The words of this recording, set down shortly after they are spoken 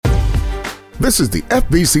This is the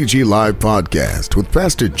FBCG Live Podcast with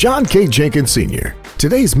Pastor John K. Jenkins Sr.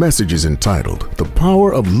 Today's message is entitled, The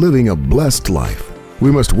Power of Living a Blessed Life.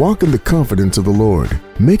 We must walk in the confidence of the Lord.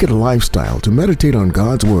 Make it a lifestyle to meditate on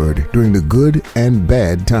God's Word during the good and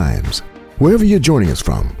bad times. Wherever you're joining us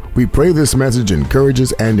from, we pray this message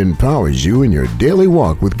encourages and empowers you in your daily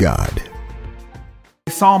walk with God.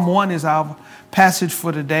 Psalm 1 is our passage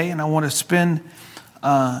for today, and I want to spend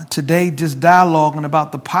today just dialoguing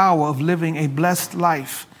about the power of living a blessed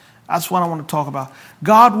life. That's what I want to talk about.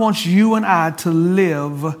 God wants you and I to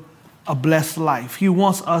live a blessed life. He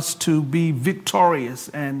wants us to be victorious,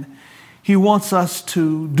 and He wants us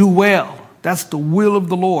to do well. That's the will of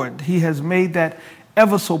the Lord. He has made that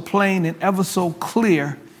ever so plain and ever so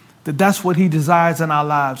clear that that's what He desires in our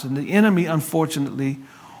lives. And the enemy, unfortunately,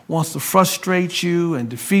 wants to frustrate you and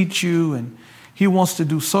defeat you, and he wants to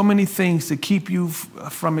do so many things to keep you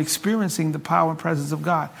from experiencing the power and presence of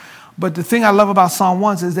God. But the thing I love about Psalm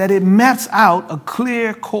 1 is that it maps out a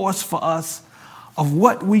clear course for us of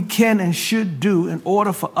what we can and should do in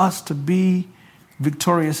order for us to be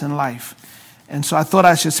victorious in life. And so I thought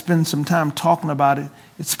I should spend some time talking about it,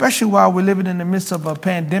 especially while we're living in the midst of a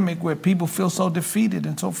pandemic where people feel so defeated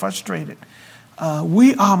and so frustrated.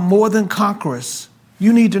 We are more than conquerors.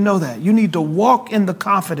 You need to know that. You need to walk in the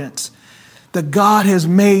confidence that God has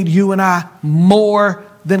made you and I more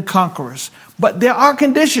than conquerors. But there are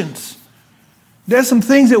conditions. There's some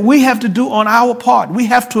things that we have to do on our part. We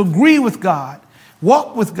have to agree with God,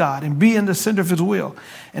 walk with God, and be in the center of His will.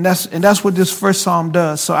 And that's what this first psalm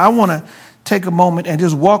does. So I want to take a moment and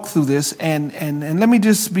just walk through this. And let me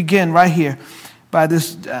just begin right here by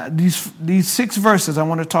these 6 verses I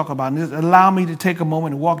want to talk about. And allow me to take a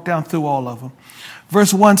moment and walk down through all of them.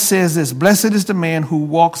 Verse 1 says this, Blessed is the man who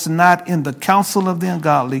walks not in the counsel of the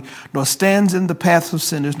ungodly, nor stands in the paths of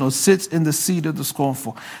sinners, nor sits in the seat of the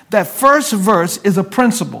scornful. That first verse is a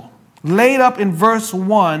principle. Laid up in verse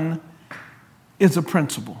 1 is a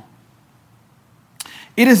principle.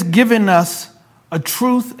 It is giving us a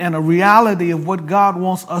truth and a reality of what God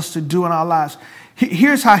wants us to do in our lives.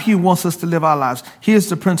 Here's how He wants us to live our lives. Here's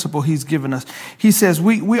the principle He's given us. He says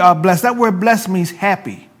we are blessed. That word blessed means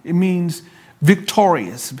happy. It means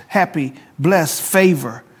victorious, happy, blessed,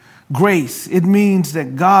 favor, grace. It means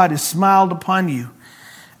that God has smiled upon you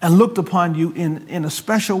and looked upon you in a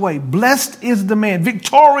special way. Blessed is the man.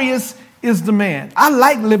 Victorious is the man. I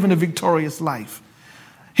like living a victorious life.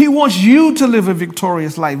 He wants you to live a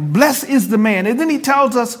victorious life. Blessed is the man. And then He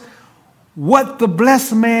tells us what the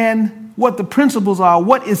blessed man, what the principles are,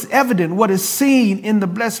 what is evident, what is seen in the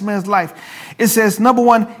blessed man's life. It says, number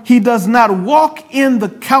 1, he does not walk in the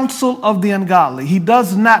counsel of the ungodly. He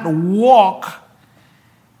does not walk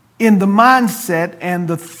in the mindset and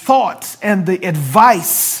the thoughts and the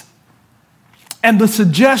advice and the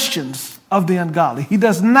suggestions of the ungodly. He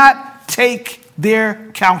does not take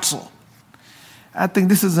their counsel. I think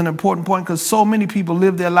this is an important point because so many people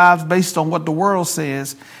live their lives based on what the world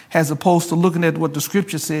says as opposed to looking at what the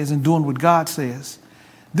Scripture says and doing what God says.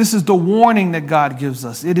 This is the warning that God gives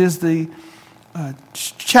us. It is the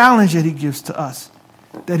challenge that He gives to us,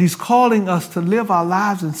 that He's calling us to live our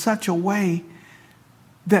lives in such a way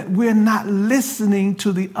that we're not listening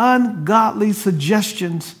to the ungodly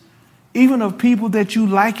suggestions, even of people that you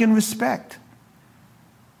like and respect.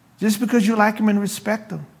 Just because you like them and respect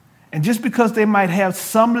them. And just because they might have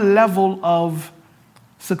some level of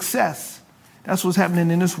success. That's what's happening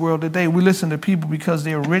in this world today. We listen to people because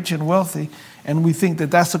they're rich and wealthy, and we think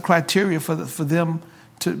that that's a criteria for them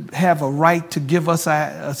to have a right to give us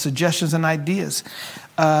suggestions and ideas.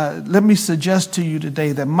 Let me suggest to you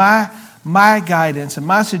today that my guidance and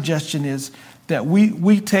my suggestion is that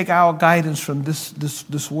we take our guidance from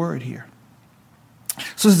this word here.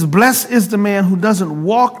 So it says, Blessed is the man who doesn't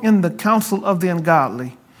walk in the counsel of the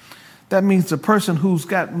ungodly. That means the person who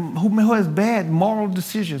has bad moral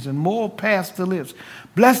decisions and moral paths to live.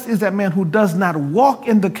 Blessed is that man who does not walk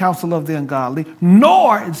in the counsel of the ungodly,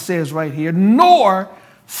 nor, it says right here, nor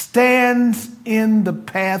stands in the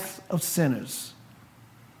path of sinners.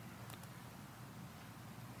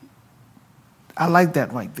 I like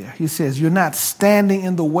that right there. He says, you're not standing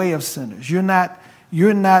in the way of sinners. You're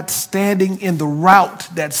not standing in the route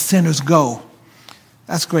that sinners go.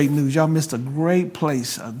 That's great news. Y'all missed a great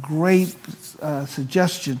place, a great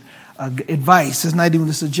suggestion, advice. It's not even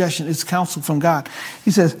a suggestion; it's counsel from God.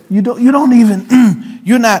 He says, "You don't even.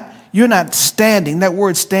 You're not standing." That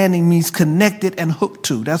word "standing" means connected and hooked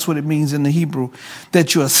to. That's what it means in the Hebrew.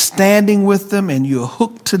 That you are standing with them and you're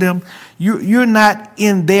hooked to them. You're not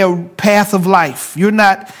in their path of life. You're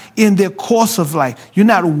not in their course of life. You're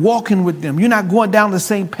not walking with them. You're not going down the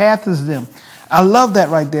same path as them. I love that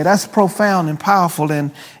right there. That's profound and powerful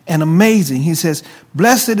and amazing. He says,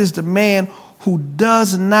 blessed is the man who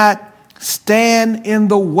does not stand in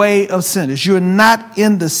the way of sinners. You're not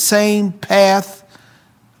in the same path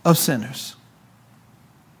of sinners.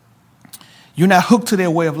 You're not hooked to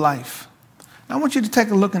their way of life. I want you to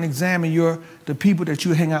take a look and examine the people that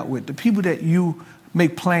you hang out with, the people that you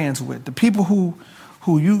make plans with, the people who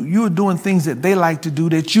you're doing things that they like to do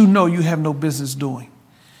that you know you have no business doing.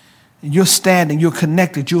 And you're standing, you're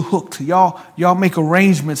connected, you're hooked. Y'all make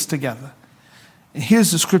arrangements together. And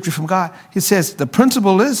here's the scripture from God. He says, the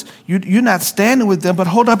principle is you're not standing with them, but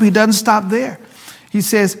hold up, he doesn't stop there. He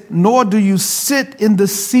says, nor do you sit in the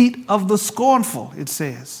seat of the scornful, it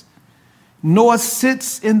says. Nor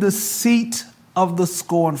sits in the seat of the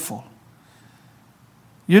scornful.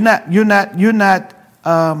 You're not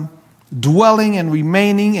dwelling and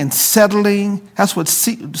remaining and settling. That's what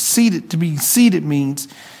seated, to be seated means.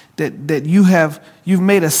 That you've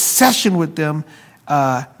made a session with them.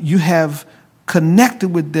 You have connected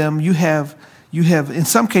with them. You have in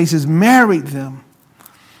some cases married them.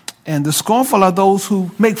 And the scornful are those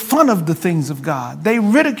who make fun of the things of God. They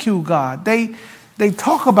ridicule God. They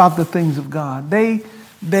talk about the things of God. They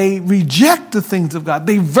reject the things of God.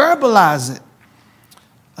 They verbalize it.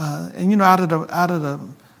 And out of the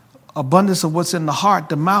abundance of what's in the heart,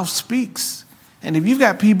 the mouth speaks. And if you've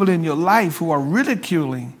got people in your life who are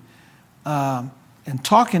ridiculing and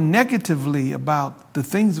talking negatively about the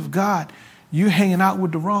things of God, you're hanging out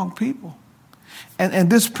with the wrong people.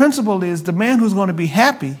 And this principle is the man who's going to be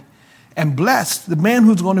happy and blessed, the man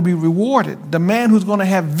who's going to be rewarded, the man who's going to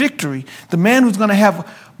have victory, the man who's going to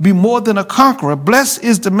be more than a conqueror. Blessed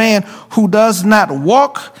is the man who does not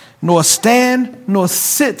walk, nor stand, nor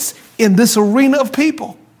sits in this arena of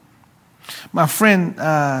people. My friend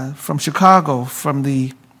from Chicago, from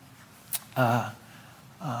the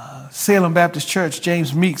Salem Baptist Church,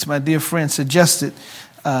 James Meeks, my dear friend, suggested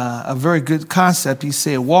a very good concept. He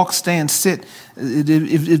said, walk, stand, sit.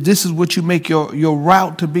 If this is what you make your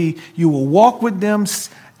route to be, you will walk with them,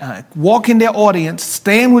 walk in their audience,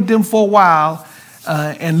 stand with them for a while,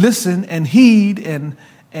 and listen and heed and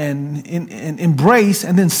embrace,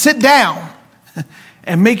 and then sit down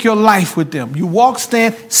and make your life with them. You walk,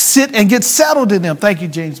 stand, sit, and get settled in them. Thank you,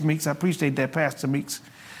 James Meeks. I appreciate that, Pastor Meeks,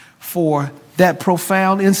 for that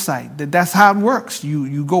profound insight. That's how it works.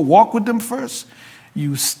 You go walk with them first.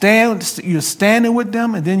 You're standing with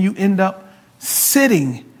them, and then you end up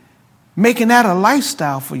sitting, making that a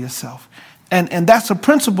lifestyle for yourself. And that's a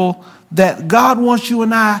principle that God wants you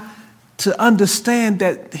and I to understand,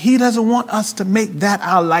 that he doesn't want us to make that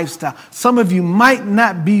our lifestyle. Some of you might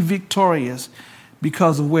not be victorious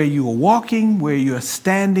because of where you are walking, where you're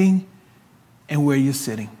standing, and where you're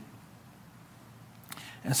sitting.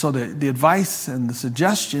 And so the advice and the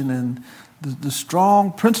suggestion and the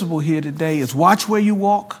strong principle here today is watch where you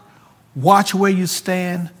walk, watch where you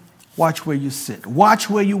stand, watch where you sit. Watch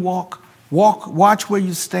where you walk, watch where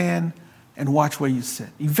you stand, and watch where you sit.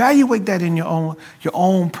 Evaluate that in your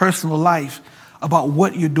own personal life about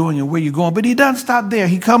what you're doing and where you're going. But he doesn't stop there.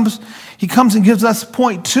 He comes and gives us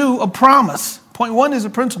point 2, a promise. Point 1 is a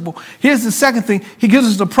principle. Here's the second thing. He gives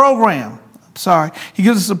us the program. He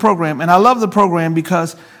gives us the program. And I love the program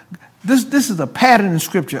because this is a pattern in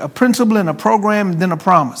Scripture, a principle and a program and then a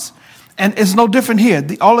promise. And it's no different here.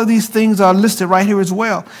 All of these things are listed right here as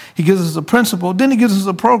well. He gives us a principle, then he gives us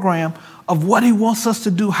a program of what he wants us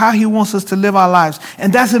to do, how he wants us to live our lives.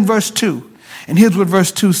 And that's in verse 2. And here's what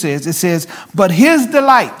verse 2 says. It says, but his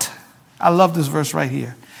delight, I love this verse right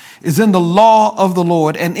here, is in the law of the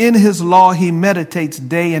Lord, and in his law he meditates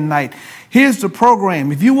day and night. Here's the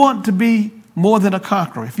program. If you want to be more than a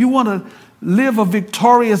conqueror, if you want to live a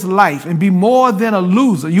victorious life and be more than a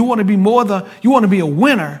loser, you want to be a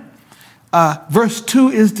winner, verse 2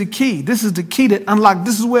 is the key. This is the key that unlocks.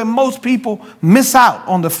 This is where most people miss out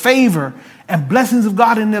on the favor and blessings of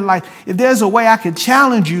God in their life. If there's a way I could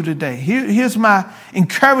challenge you today, here's my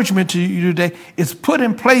encouragement to you today, is put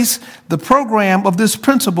in place the program of this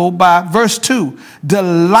principle by verse 2.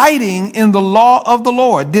 Delighting in the law of the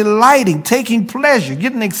Lord. Delighting, taking pleasure,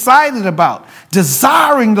 getting excited about,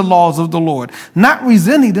 desiring the laws of the Lord. Not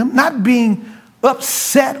resenting them, not being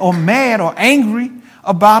upset or mad or angry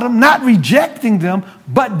about them, not rejecting them,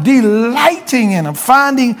 but delighting in them,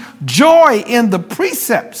 finding joy in the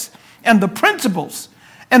precepts and the principles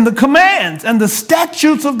and the commands and the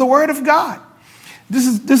statutes of the Word of God. This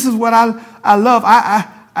is what I love.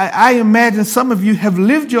 I imagine some of you have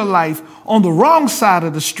lived your life on the wrong side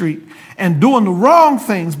of the street and doing the wrong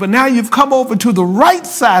things, but now you've come over to the right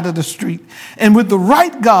side of the street and with the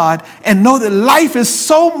right God, and know that life is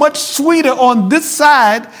so much sweeter on this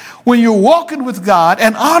side When you're walking with God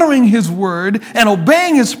and honoring his word and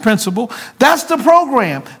obeying his principle, that's the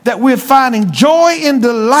program that we're finding joy and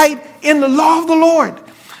delight in the law of the Lord.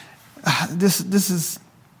 This is,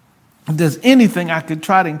 if there's anything I could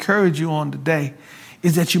try to encourage you on today,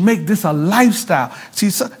 is that you make this a lifestyle.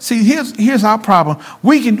 See, here's our problem.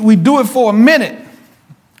 We do it for a minute,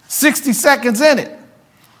 60 seconds in it.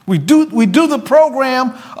 We do the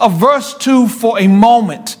program of verse 2 for a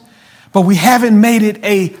moment, but we haven't made it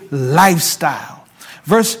a lifestyle.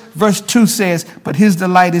 Verse 2 says, but his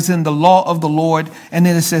delight is in the law of the Lord. And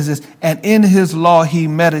then it says this, and in his law he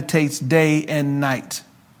meditates day and night.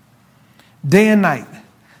 Day and night.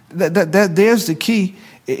 There's the key.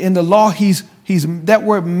 In the law, he's that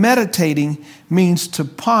word meditating means to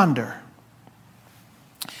ponder.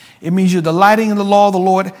 It means you're delighting in the law of the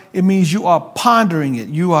Lord. It means you are pondering it.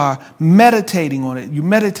 You are meditating on it. You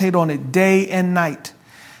meditate on it day and night.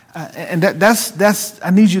 And that's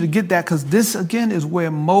I need you to get that, because this, again, is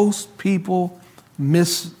where most people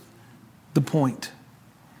miss the point.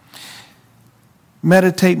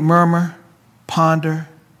 Meditate, murmur, ponder,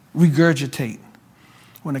 regurgitate.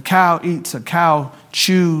 When a cow eats, a cow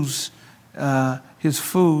chews his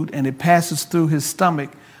food and it passes through his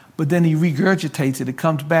stomach, but then he regurgitates it. It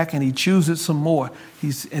comes back and he chews it some more.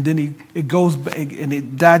 It goes and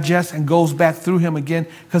it digests and goes back through him again,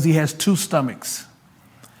 because he has two stomachs.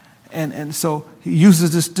 And so he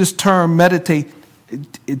uses this term meditate.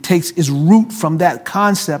 It takes its root from that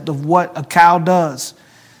concept of what a cow does,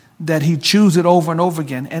 that he chews it over and over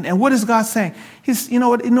again. And what is God saying? You know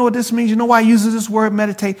what this means? You know why he uses this word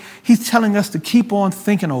meditate? He's telling us to keep on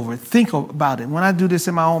thinking over it. Think about it. When I do this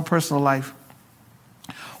in my own personal life,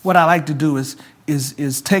 what I like to do is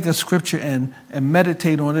take a scripture and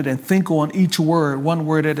meditate on it and think on each word, one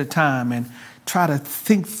word at a time, and try to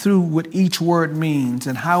think through what each word means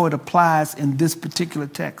and how it applies in this particular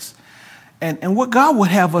text. And what God would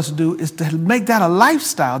have us do is to make that a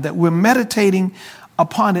lifestyle, that we're meditating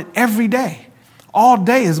upon it every day, all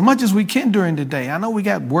day, as much as we can during the day. I know we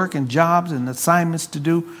got work and jobs and assignments to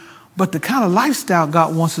do, but the kind of lifestyle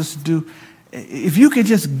God wants us to do, if you could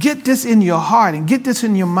just get this in your heart and get this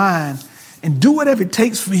in your mind and do whatever it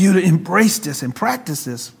takes for you to embrace this and practice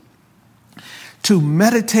this, to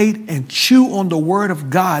meditate and chew on the word of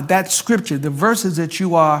God, that scripture, the verses that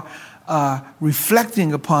you are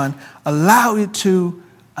reflecting upon, allow it to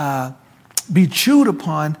be chewed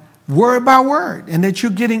upon word by word, and that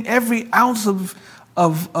you're getting every ounce of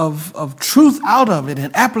truth out of it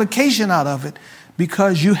and application out of it,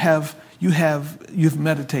 because you've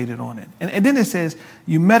meditated on it. And then it says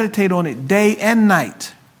you meditate on it day and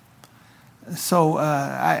night. So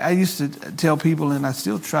I used to tell people, and I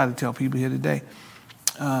still try to tell people here today,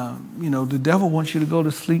 the devil wants you to go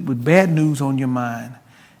to sleep with bad news on your mind.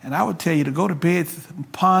 And I would tell you to go to bed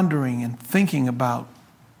pondering and thinking about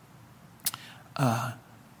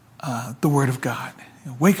the Word of God.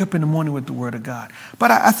 Wake up in the morning with the Word of God.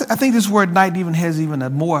 But I think this word night has a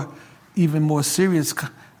more serious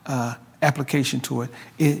application to it.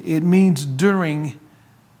 It means during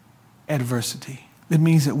adversity. It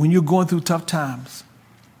means that when you're going through tough times,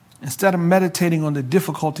 instead of meditating on the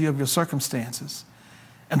difficulty of your circumstances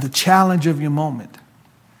and the challenge of your moment,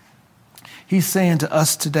 he's saying to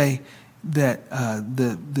us today that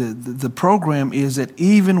the program is that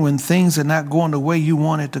even when things are not going the way you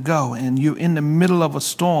want it to go and you're in the middle of a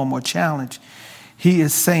storm or challenge, he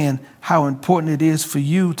is saying how important it is for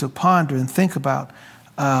you to ponder and think about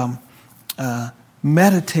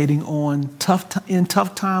meditating on in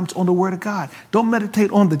tough times on the Word of God. Don't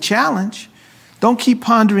meditate on the challenge. Don't keep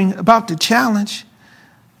pondering about the challenge.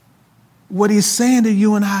 What he's saying to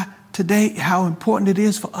you and I today, how important it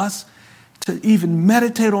is for us to even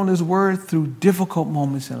meditate on his word through difficult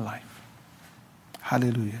moments in life.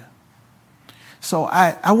 Hallelujah. So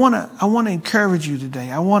I want to encourage you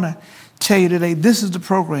today. I want to tell you today, this is the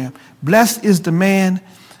program. Blessed is the man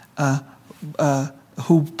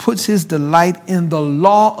who puts his delight in the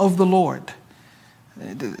law of the Lord.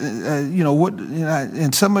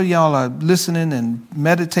 And some of y'all are listening and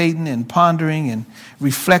meditating and pondering and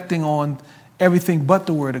reflecting on everything but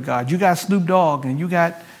the Word of God. You got Snoop Dogg and you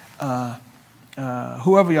got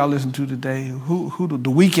whoever y'all listen to today, who the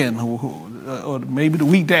Weekend, or maybe the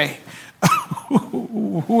weekday,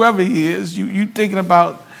 whoever he is, you thinking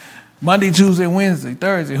about Monday, Tuesday, Wednesday,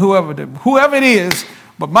 Thursday, whoever it is.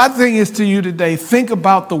 But my thing is to you today, think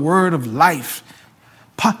about the word of life.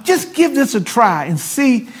 Just give this a try and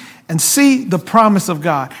see the promise of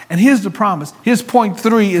God. And here's the promise. Here's point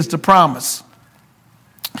 3 is the promise.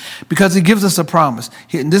 Because he gives us a promise.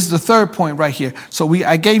 And this is the third point right here. So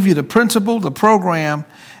I gave you the principle, the program,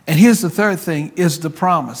 and here's the third thing is the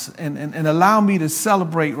promise. And allow me to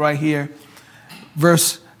celebrate right here,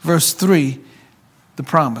 verse 3, the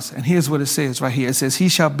promise. And here's what it says right here. It says, he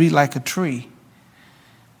shall be like a tree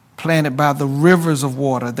planted by the rivers of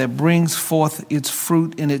water that brings forth its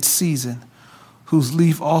fruit in its season, whose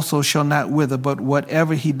leaf also shall not wither, but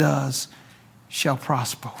whatever he does shall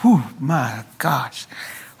prosper. Whew, my gosh.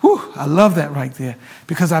 Whew, I love that right there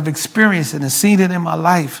because I've experienced it and seen it in my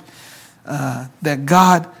life that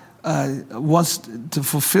God wants to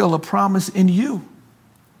fulfill a promise in you.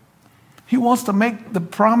 He wants to make the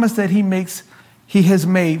promise that he has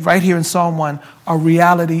made right here in Psalm 1 a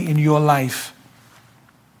reality in your life.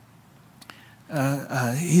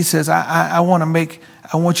 He says, I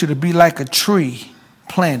want you to be like a tree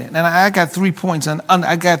planted. And I got 3 points, and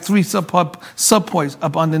I got 3 sub-points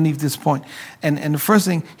up underneath this point. And the first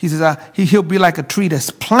thing, he says, he'll be like a tree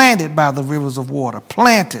that's planted by the rivers of water.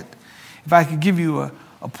 Planted. If I could give you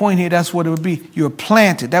a point here, that's what it would be. You're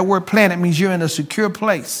planted. That word planted means you're in a secure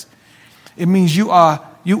place. It means you are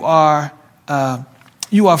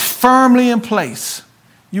firmly in place.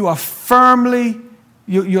 You are firmly.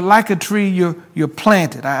 You're like a tree, you're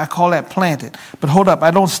planted. I call that planted. But hold up,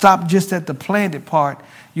 I don't stop just at the planted part.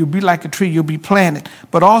 You'll be like a tree, you'll be planted.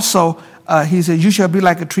 But also, he says, you shall be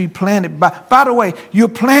like a tree planted by the way, you're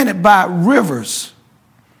planted by rivers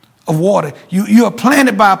of water. You are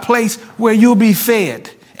planted by a place where you'll be fed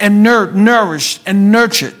and nourished and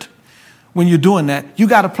nurtured. When you're doing that, you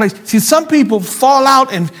got a place. See, some people fall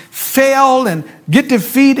out and fail and get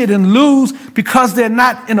defeated and lose because they're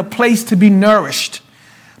not in a place to be nourished.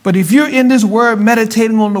 But if you're in this word,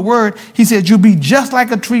 meditating on the word, he said, you'll be just like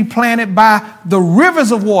a tree planted by the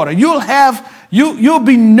rivers of water. You'll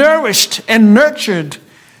be nourished and nurtured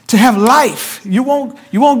to have life. You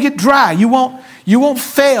won't get dry. You won't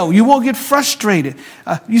fail. You won't get frustrated.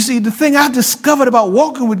 You see, the thing I discovered about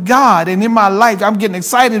walking with God and in my life, I'm getting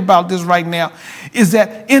excited about this right now, is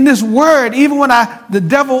that in this word, even when the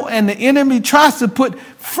devil and the enemy tries to put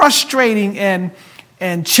frustrating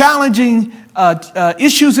and challenging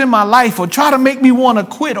issues in my life or try to make me want to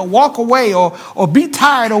quit or walk away or be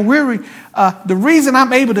tired or weary, the reason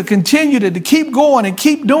I'm able to continue to keep going and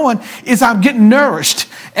keep doing is I'm getting nourished.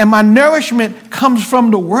 And my nourishment comes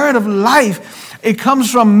from the word of life. It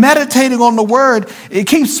comes from meditating on the word. It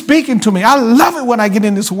keeps speaking to me. I love it when I get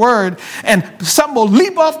in this word and something will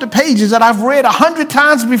leap off the pages that I've read 100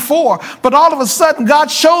 times before. But all of a sudden, God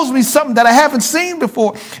shows me something that I haven't seen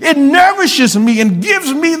before. It nourishes me and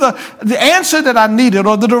gives me the answer that I needed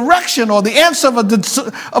or the direction or the answer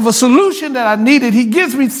of a solution that I needed. He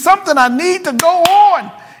gives me something I need to go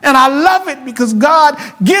on. And I love it because God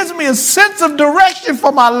gives me a sense of direction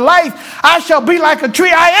for my life. I shall be like a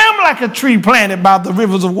tree. I am like a tree planted by the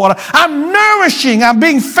rivers of water. I'm nourishing. I'm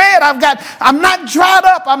being fed. I'm not dried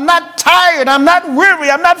up. I'm not tired. I'm not weary.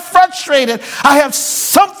 I'm not frustrated. I have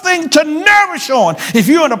something to nourish on. If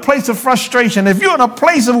you're in a place of frustration, if you're in a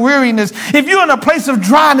place of weariness, if you're in a place of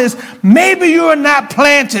dryness, maybe you're not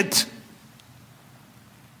planted.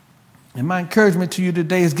 And my encouragement to you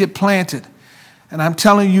today is get planted. And I'm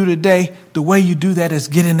telling you today, the way you do that is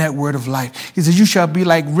get in that word of life. He says, you shall be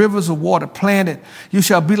like rivers of water planted. You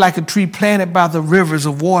shall be like a tree planted by the rivers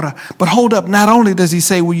of water. But hold up, not only does he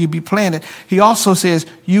say, will you be planted, he also says,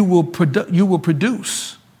 you will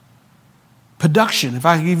produce. Production. If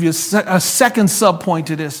I give you a second sub-point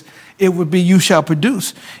to this, it would be you shall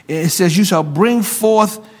produce. It says, you shall bring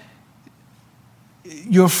forth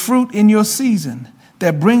your fruit in your season.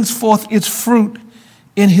 That brings forth its fruit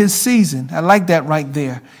in his season. I like that right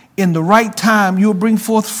there. In the right time, you'll bring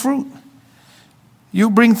forth fruit.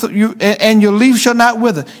 And your leaf shall not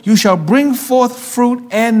wither. You shall bring forth fruit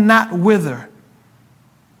and not wither.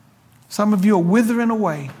 Some of you are withering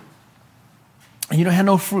away, and you don't have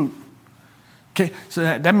no fruit. Okay, so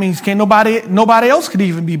that means nobody else could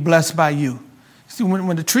even be blessed by you. See,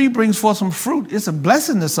 when the tree brings forth some fruit, it's a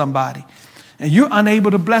blessing to somebody, and you're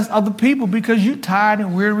unable to bless other people because you're tired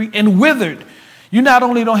and weary and withered. You not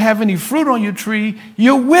only don't have any fruit on your tree,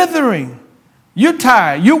 you're withering. You're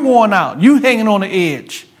tired. You're worn out. You're hanging on the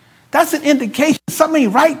edge. That's an indication. Something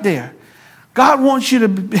ain't right there. God wants you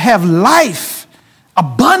to have life,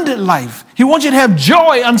 abundant life. He wants you to have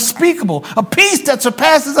joy unspeakable, a peace that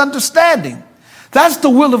surpasses understanding. That's the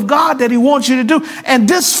will of God that he wants you to do. And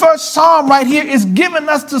this first psalm right here is giving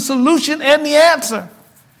us the solution and the answer.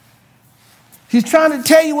 He's trying to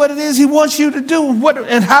tell you what it is he wants you to do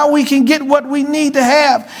and how we can get what we need to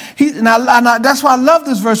have. That's why I love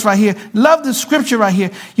this verse right here. Love the scripture right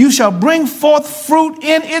here. You shall bring forth fruit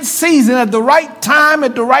in its season. At the right time,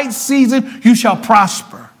 at the right season, you shall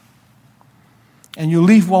prosper. And your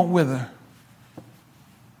leaf won't wither.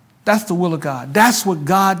 That's the will of God. That's what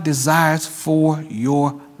God desires for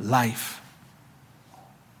your life.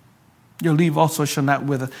 Your leaf also shall not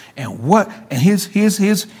wither. And here's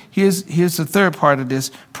the third part of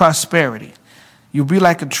this: prosperity. You'll be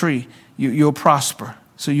like a tree. You'll prosper.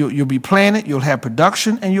 So you'll be planted, you'll have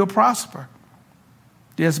production, and you'll prosper.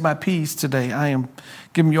 There's my piece today. I am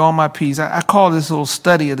giving you all my piece. I call this little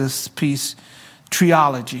study of this piece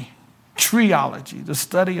triology. Triology, the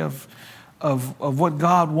study of what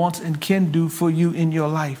God wants and can do for you in your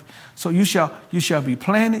life. So you shall be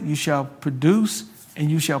planted, you shall produce, and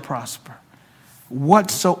you shall prosper.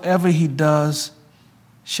 Whatsoever he does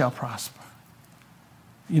shall prosper.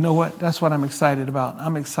 You know what? That's what I'm excited about.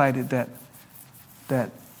 I'm excited that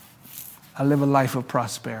I live a life of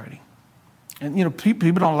prosperity. And,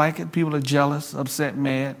 people don't like it. People are jealous, upset,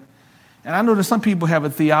 mad. And I know that some people have a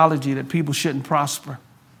theology that people shouldn't prosper.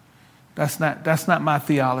 That's not my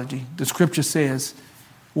theology. The scripture says,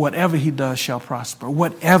 whatever he does shall prosper.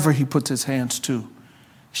 Whatever he puts his hands to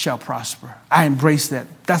shall prosper. I embrace that.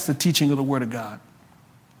 That's the teaching of the Word of God.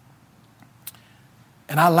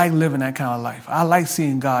 And I like living that kind of life. I like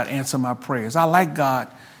seeing God answer my prayers. I like God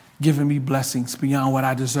giving me blessings beyond what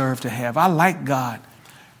I deserve to have. I like God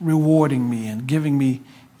rewarding me and giving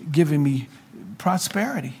me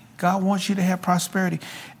prosperity. God wants you to have prosperity.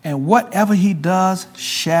 And whatever he does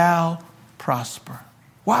shall prosper.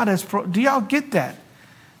 Wow, do y'all get that?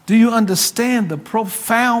 Do you understand the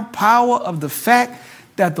profound power of the fact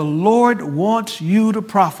that the Lord wants you to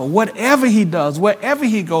prosper? Whatever he does, wherever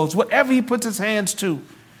he goes, whatever he puts his hands to,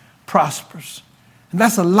 prospers. And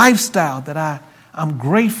that's a lifestyle that I'm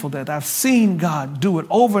grateful that I've seen God do it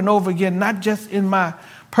over and over again, not just in my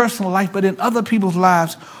personal life, but in other people's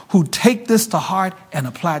lives who take this to heart and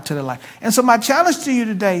apply it to their life. And so my challenge to you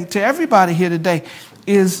today, to everybody here today,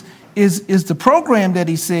 is the program that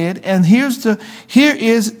he said, and here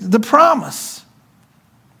is the promise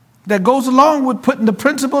that goes along with putting the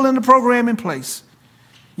principle and the program in place.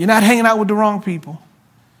 You're not hanging out with the wrong people.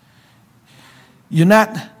 You're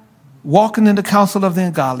not walking in the counsel of the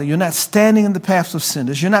ungodly. You're not standing in the paths of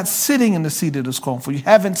sinners. You're not sitting in the seat of the scornful. You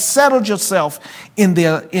haven't settled yourself in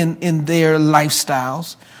their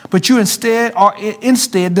lifestyles, but you instead are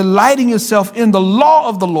delighting yourself in the law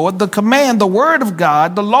of the Lord, the command, the word of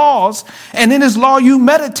God, the laws, and in his law you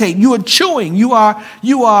meditate. You are chewing. You are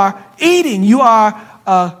eating. You are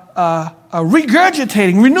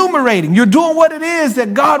regurgitating, renumerating. You're doing what it is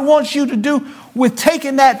that God wants you to do with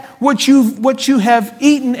taking that what you have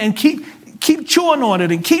eaten and keep chewing on it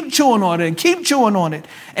and keep chewing on it and keep chewing on it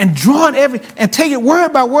and drawing and take it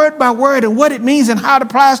word by word by word and what it means and how it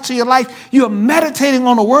applies to your life. You are meditating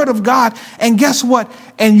on the word of God, and guess what?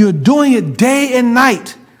 And you're doing it day and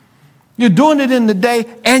night. You're doing it in the day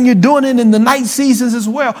and you're doing it in the night seasons as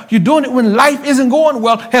well. You're doing it when life isn't going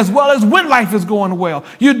well as when life is going well.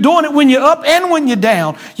 You're doing it when you're up and when you're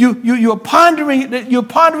down. You're pondering it. You're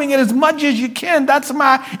pondering it as much as you can. That's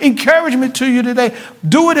my encouragement to you today.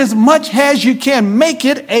 Do it as much as you can. Make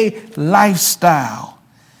it a lifestyle.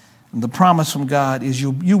 And the promise from God is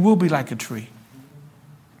you will be like a tree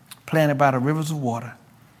planted by the rivers of water.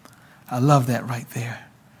 I love that right there.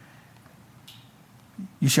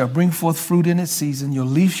 You shall bring forth fruit in its season. Your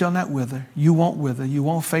leaf shall not wither. You won't wither. You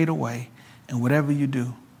won't fade away. And whatever you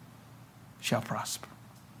do shall prosper.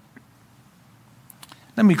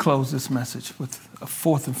 Let me close this message with a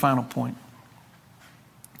fourth and final point.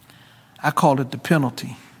 I call it the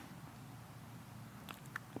penalty.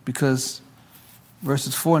 Because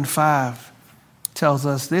verses 4 and 5 tells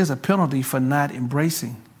us there's a penalty for not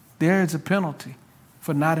embracing. There is a penalty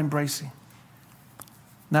for not embracing.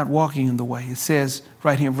 Not walking in the way. It says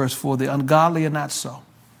right here in verse 4, the ungodly are not so.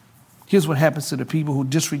 Here's what happens to the people who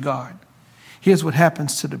disregard. Here's what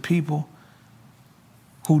happens to the people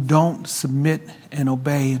who don't submit and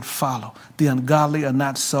obey and follow. The ungodly are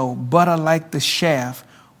not so, but are like the chaff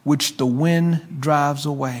which the wind drives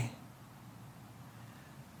away.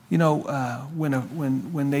 You know,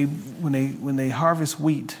 when they harvest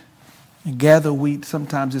wheat and gather wheat,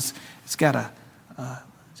 sometimes it's got a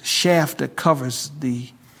shaft that covers the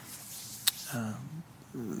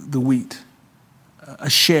wheat, a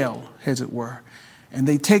shell, as it were. And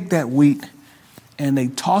they take that wheat and they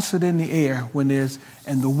toss it in the air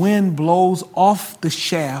and the wind blows off the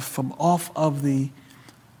shaft from off of the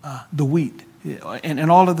wheat.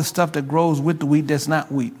 And all of the stuff that grows with the wheat that's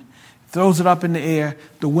not wheat throws it up in the air,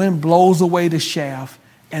 the wind blows away the chaff,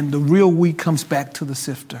 and the real wheat comes back to the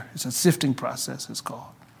sifter. It's a sifting process, it's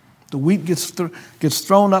called. The wheat gets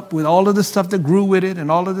thrown up with all of the stuff that grew with it and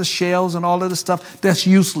all of the shells and all of the stuff that's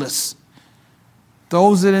useless.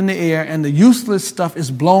 Throws it in the air, and the useless stuff is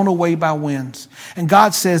blown away by winds. And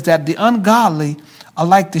God says that the ungodly are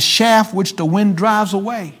like the chaff which the wind drives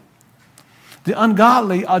away. The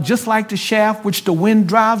ungodly are just like the chaff which the wind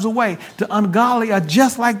drives away. The ungodly are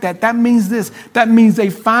just like that. That means this. That means they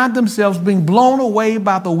find themselves being blown away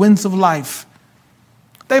by the winds of life.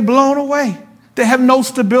 They're blown away. They have no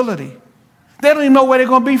stability. They don't even know where they're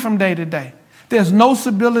going to be from day to day. There's no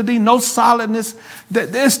stability, no solidness.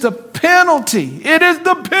 It's the penalty. It is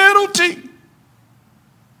the penalty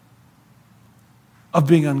of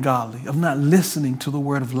being ungodly, of not listening to the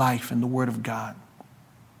word of life and the word of God.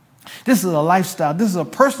 This is a lifestyle. This is a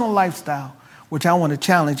personal lifestyle which I want to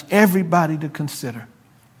challenge everybody to consider.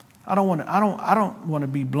 I don't want to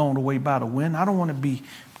be blown away by the wind. I don't want to be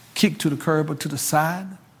kicked to the curb or to the side.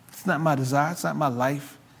 It's not my desire. It's not my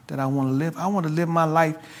life that I want to live. I want to live my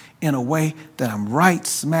life in a way that I'm right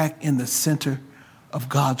smack in the center of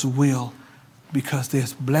God's will, because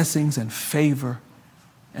there's blessings and favor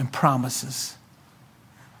and promises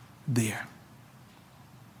there.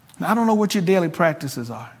 Now, I don't know what your daily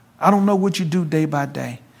practices are. I don't know what you do day by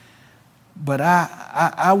day. But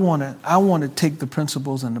I want to take the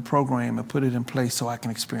principles and the program and put it in place so I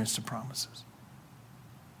can experience the promises.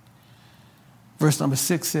 Verse number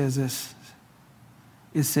 6 says this.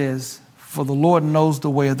 It says, "For the Lord knows the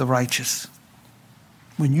way of the righteous."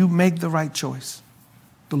 When you make the right choice,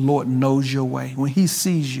 the Lord knows your way. When he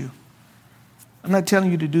sees you, I'm not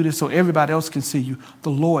telling you to do this so everybody else can see you. The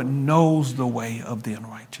Lord knows the way of the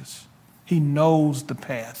unrighteous. He knows the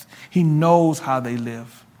path. He knows how they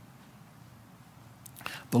live.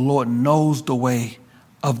 The Lord knows the way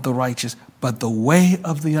of the righteous, but the way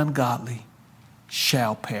of the ungodly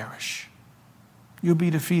shall perish. You'll be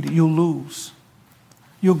defeated. You'll lose.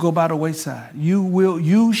 You'll go by the wayside.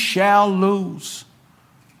 You shall lose.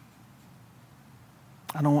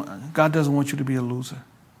 God doesn't want you to be a loser.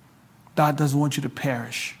 God doesn't want you to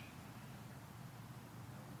perish.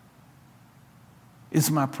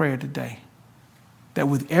 It's my prayer today that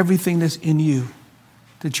with everything that's in you,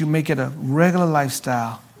 that you make it a regular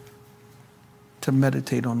lifestyle to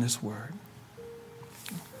meditate on this word.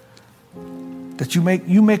 That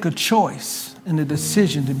you make a choice and a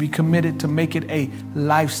decision to be committed to make it a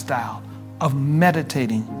lifestyle of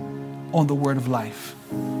meditating on the word of life.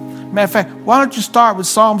 Matter of fact, why don't you start with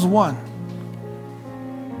Psalms 1?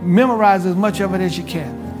 Memorize as much of it as you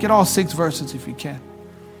can. Get all 6 verses if you can.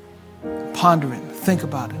 Ponder it, think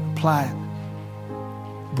about it, apply it.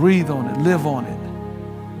 Breathe on it, live on it.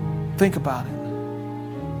 Think about it.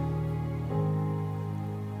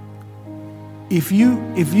 If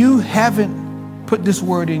you haven't put this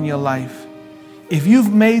word in your life, if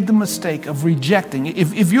you've made the mistake of rejecting it,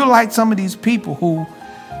 if you're like some of these people who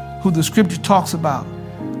the scripture talks about,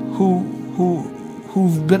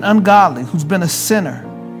 who've been ungodly, who's been a sinner,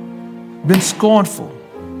 been scornful,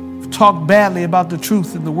 talked badly about the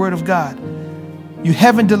truth and the word of God, you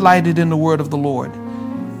haven't delighted in the word of the Lord.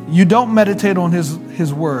 You don't meditate on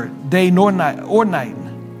his word day nor night or night.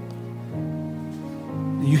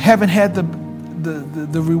 You haven't had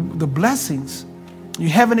the blessings. You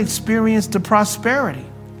haven't experienced the prosperity.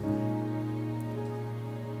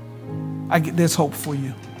 There's hope for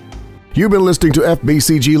you. You've been listening to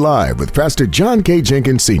FBCG Live with Pastor John K.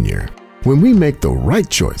 Jenkins Sr. When we make the right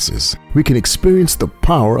choices, we can experience the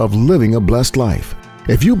power of living a blessed life.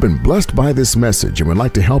 If you've been blessed by this message and would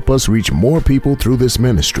like to help us reach more people through this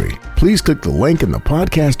ministry, please click the link in the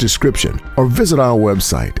podcast description or visit our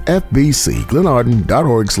website,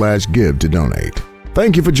 fbcglenarden.org/give to donate.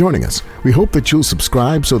 Thank you for joining us. We hope that you'll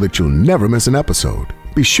subscribe so that you'll never miss an episode.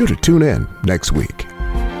 Be sure to tune in next week.